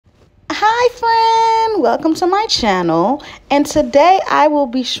welcome to my channel, and today I will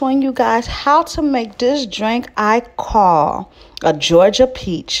be showing you guys how to make this drink I call a Georgia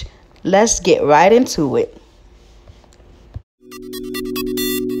peach. Let's get right into it.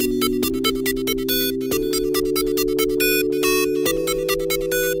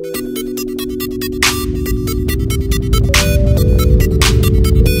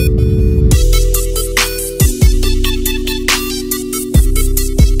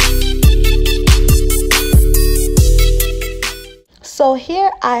 So here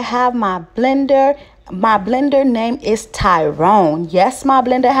I have my blender. My blender name is Tyrone. Yes, my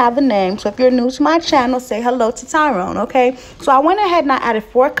blender have a name. So if you're new to my channel, say hello to Tyrone, okay? So I went ahead and I added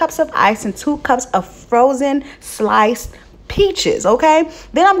 4 cups of ice and 2 cups of frozen sliced peaches, okay?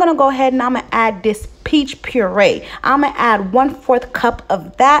 Then I'm gonna go ahead and I'm gonna add this peach puree. I'm gonna add 1/4 cup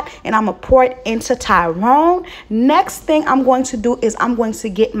of that and I'm gonna pour it into Tyrone. Next thing I'm going to do is I'm going to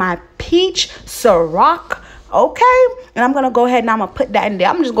get my peach Ciroc. Okay, and I'm gonna go ahead and I'm gonna put that in there.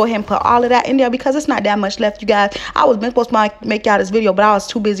 I'm just go ahead and put all of that in there because it's not that much left, you guys. I was supposed to make y'all this video, but I was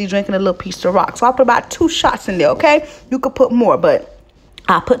too busy drinking a little piece of rock. So I'll put about 2 shots in there, okay? You could put more, but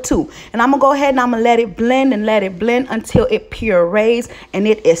I put 2. And I'm gonna go ahead and I'm gonna let it blend until it purees and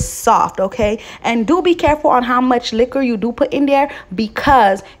it is soft, okay? And do be careful on how much liquor you do put in there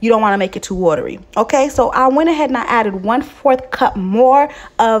because you don't want to make it too watery, okay? So I went ahead and I added 1/4 cup more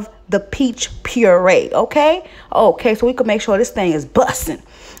of the peach puree, okay? Okay, so we can make sure this thing is busting.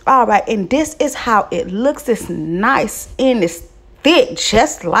 All right, and this is how it looks. It's nice and it's thick,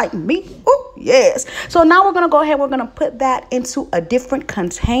 just like me. Oh, yes. So now we're gonna go ahead, we're gonna put that into a different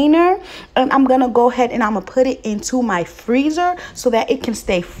container, and I'm gonna go ahead and I'm gonna put it into my freezer so that it can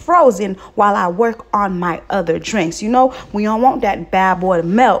stay frozen while I work on my other drinks. You know, we don't want that bad boy to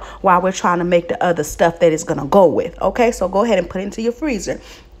melt while we're trying to make the other stuff that it's gonna go with. Okay, so go ahead and put it into your freezer.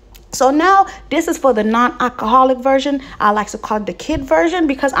 So now this is for the non-alcoholic version. I like to call it the kid version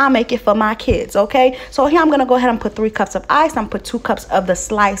because I make it for my kids, okay? So here I'm going to go ahead and put 3 cups of ice. I'm going to put 2 cups of the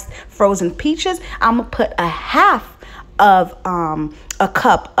sliced frozen peaches. I'm going to put a half of a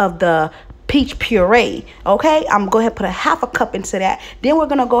cup of the peach puree, okay? I'm gonna go ahead and put a half a cup into that. Then we're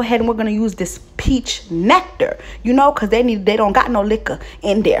gonna go ahead and we're gonna use this peach nectar, you know, because they don't got no liquor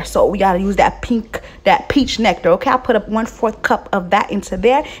in there, so we gotta use that peach nectar, okay? I put up 1/4 cup of that into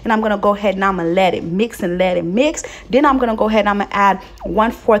there, and I'm gonna go ahead and I'm gonna let it mix. Then I'm gonna go ahead and I'm gonna add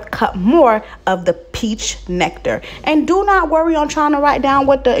 1/4 cup more of the peach nectar. And do not worry on trying to write down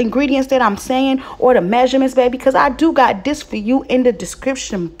what the ingredients that I'm saying or the measurements, baby, because I do got this for you in the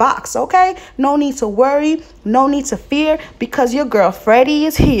description box, okay? No need to worry, no need to fear, because your girl Freddie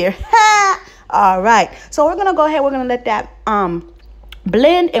is here. All right, so we're gonna go ahead, we're gonna let that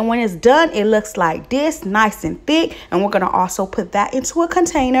blend, and when it's done it looks like this, nice and thick. And we're gonna also put that into a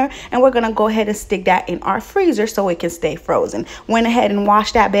container, and we're gonna go ahead and stick that in our freezer so it can stay frozen. Went ahead and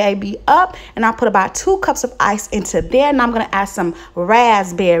washed that baby up, and I put about 2 cups of ice into there, and I'm gonna add some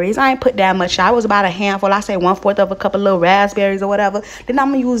raspberries. I ain't put that much. I was about a handful. I say 1/4 of a cup of little raspberries or whatever. Then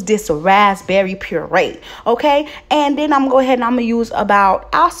I'm gonna use this raspberry puree, okay? And then I'm gonna go ahead and I'm gonna use about,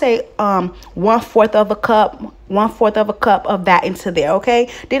 I'll say 1/4 of a cup of that into there, okay?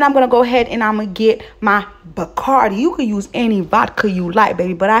 Then I'm gonna go ahead and I'm gonna get my Bacardi. You can use any vodka you like,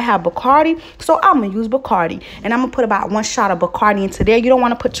 baby, but I have Bacardi, so I'm gonna use Bacardi. And I'm gonna put about 1 shot of Bacardi into there. You don't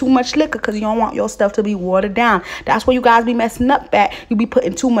want to put too much liquor because you don't want your stuff to be watered down. That's where you guys be messing up at. You be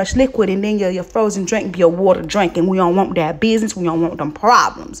putting too much liquid, and then your frozen drink be a water drink, and we don't want that business. We don't want them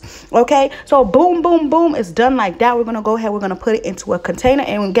problems, okay? So boom, boom, boom, it's done like that. We're gonna go ahead, we're gonna put it into a container,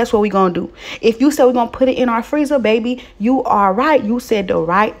 and guess what we're gonna do? If you said we're gonna put it in our freezer, baby, you are right. You said the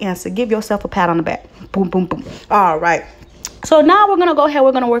right answer. Give yourself a pat on the back. Boom, boom, boom. All right. So now we're going to go ahead,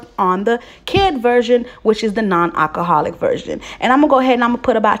 we're going to work on the kid version, which is the non-alcoholic version. And I'm going to go ahead and I'm going to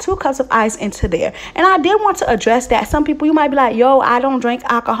put about 2 cups of ice into there. And I did want to address that. Some people, you might be like, yo, I don't drink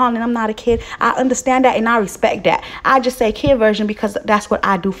alcohol and I'm not a kid. I understand that and I respect that. I just say kid version because that's what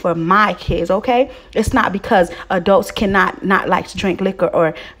I do for my kids, okay? It's not because adults cannot not like to drink liquor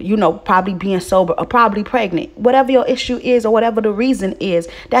or, you know, probably being sober or probably pregnant. Whatever your issue is or whatever the reason is,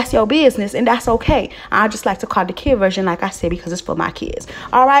 that's your business and that's okay. I just like to call the kid version, like I said, because it's for my kids.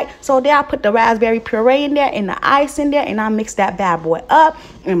 All right, so there I put the raspberry puree in there and the ice in there, and I mix that bad boy up,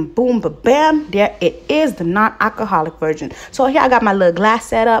 and boom, bam, there it is, the non-alcoholic version. So here I got my little glass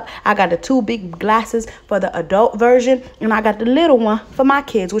set up. I got the 2 big glasses for the adult version, and I got the little one for my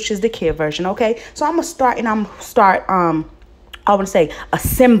kids, which is the kid version. Okay, so I'm gonna start I want to say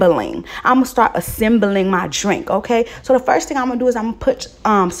assembling. I'm going to start assembling my drink, okay? So the first thing I'm going to do is I'm going to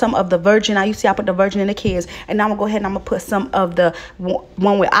put some of the virgin. Now, you see I put the virgin in the kids. And now I'm going to go ahead and I'm going to put some of the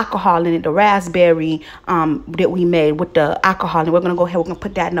one with alcohol in it, the raspberry that we made with the alcohol. And we're going to go ahead, we're going to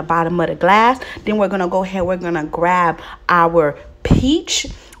put that in the bottom of the glass. Then we're going to go ahead, we're going to grab our peach.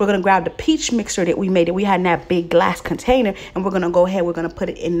 We're going to grab the peach mixer that we made, that we had in that big glass container, and we're going to go ahead, we're going to put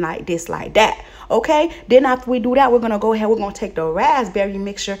it in like this, like that. Okay, then after we do that, we're going to go ahead, we're going to take the raspberry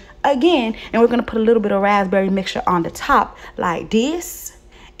mixture again, and we're going to put a little bit of raspberry mixture on the top like this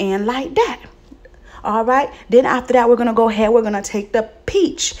and like that. All right, then after that, we're going to go ahead, we're going to take the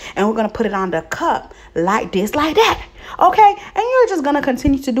peach and we're going to put it on the cup like this, like that. Okay, and you're just going to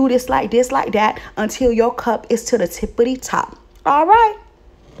continue to do this, like that, until your cup is to the tippity top. All right.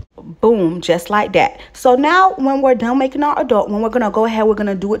 Boom, just like that. So now when we're done making our adult one, we're going to go ahead, we're going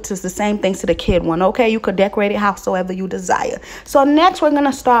to do it to the same things to the kid one. Okay, you could decorate it howsoever you desire. So next we're going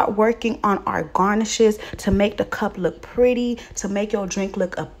to start working on our garnishes to make the cup look pretty, to make your drink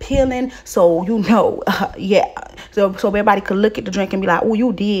look appealing. So you know, yeah, so everybody could look at the drink and be like, oh,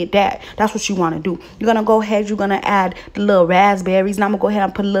 you did that. That's what you want to do. You're going to go ahead, you're going to add the little raspberries, and I'm going to go ahead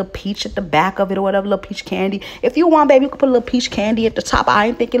and put a little peach at the back of it or whatever, little peach candy. If you want, baby, you could put a little peach candy at the top. I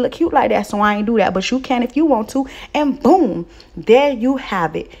ain't think it looked cute like that, so I ain't do that, but you can if you want to. And boom, there you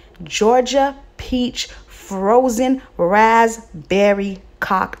have it, Georgia peach frozen raspberry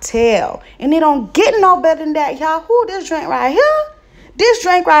cocktail. And it don't get no better than that, y'all. Who, this drink right here,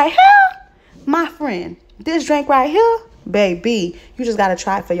 my friend, this drink right here, baby, you just gotta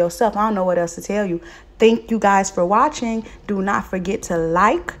try it for yourself. I don't know what else to tell you. Thank you guys for watching. Do not forget to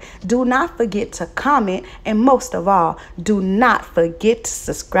like, do not forget to comment, and most of all, do not forget to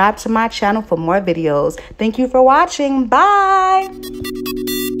subscribe to my channel for more videos. Thank you for watching. Bye.